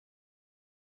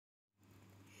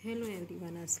Hello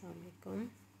everyone, Assalamu alaikum.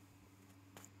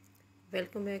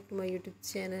 Welcome back to my YouTube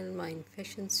channel, Mind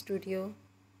Fashion Studio.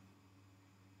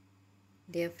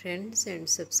 Dear friends and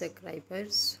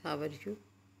subscribers, how are you?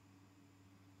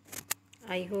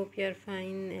 I hope you are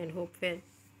fine and hope well.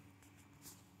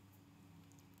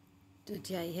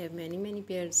 Today I have many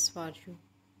pairs for you.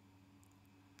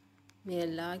 May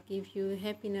Allah give you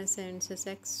happiness and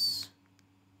success.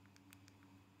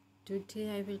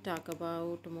 Today I will talk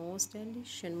about most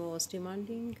stylish and most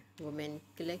demanding women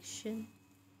collection.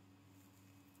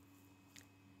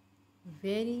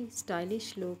 Very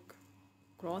stylish look,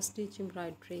 cross-stitch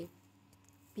embroidery,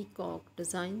 peacock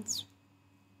designs.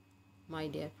 My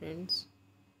dear friends,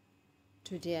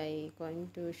 today I am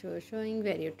going to showing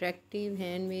very attractive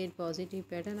handmade positive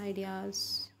pattern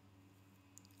ideas.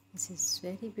 This is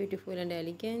very beautiful and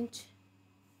elegant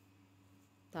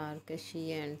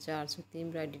tarkashi and charsuti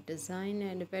embroidery design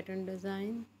and pattern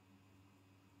design.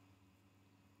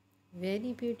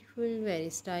 Very beautiful, very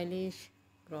stylish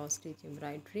cross-stitch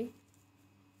embroidery.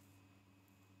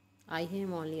 I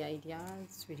have only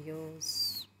ideas,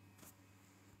 videos.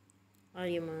 I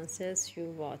am says you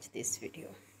watch this video.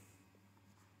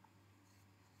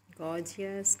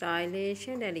 Gorgeous, stylish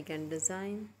and elegant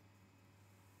design.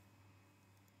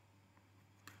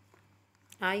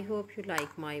 I hope you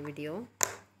like my video.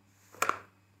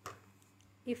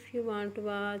 If you want to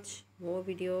watch more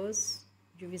videos,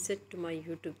 you visit to my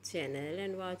YouTube channel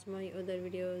and watch my other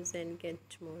videos and get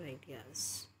more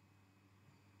ideas.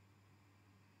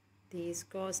 These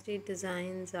costly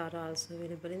designs are also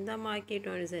available in the market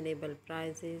on reasonable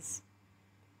prices.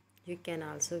 You can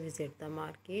also visit the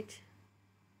market.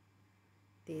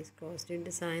 These costly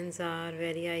designs are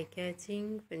very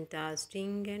eye-catching,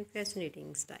 fantastic and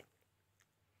fascinating style.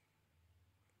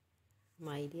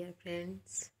 My dear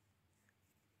friends,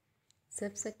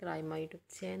 subscribe my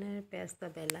YouTube channel, press the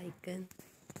bell icon.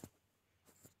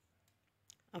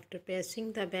 After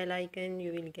pressing the bell icon,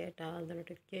 you will get all the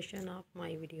notification of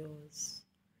my videos.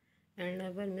 And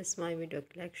never miss my video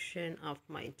collection of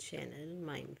my channel,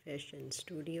 Mind Fashion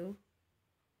Studio.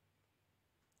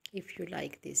 If you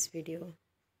like this video,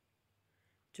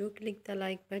 do click the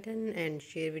like button and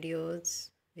share videos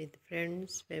with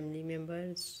friends, family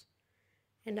members,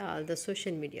 and all the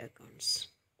social media accounts.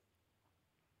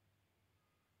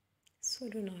 So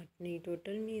do not need to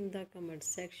tell me in the comment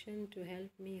section to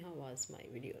help me how was my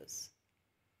videos.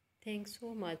 Thanks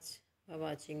so much for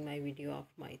watching my video of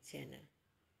my channel.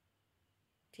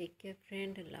 Take care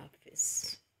friend, Allah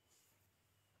Hafiz.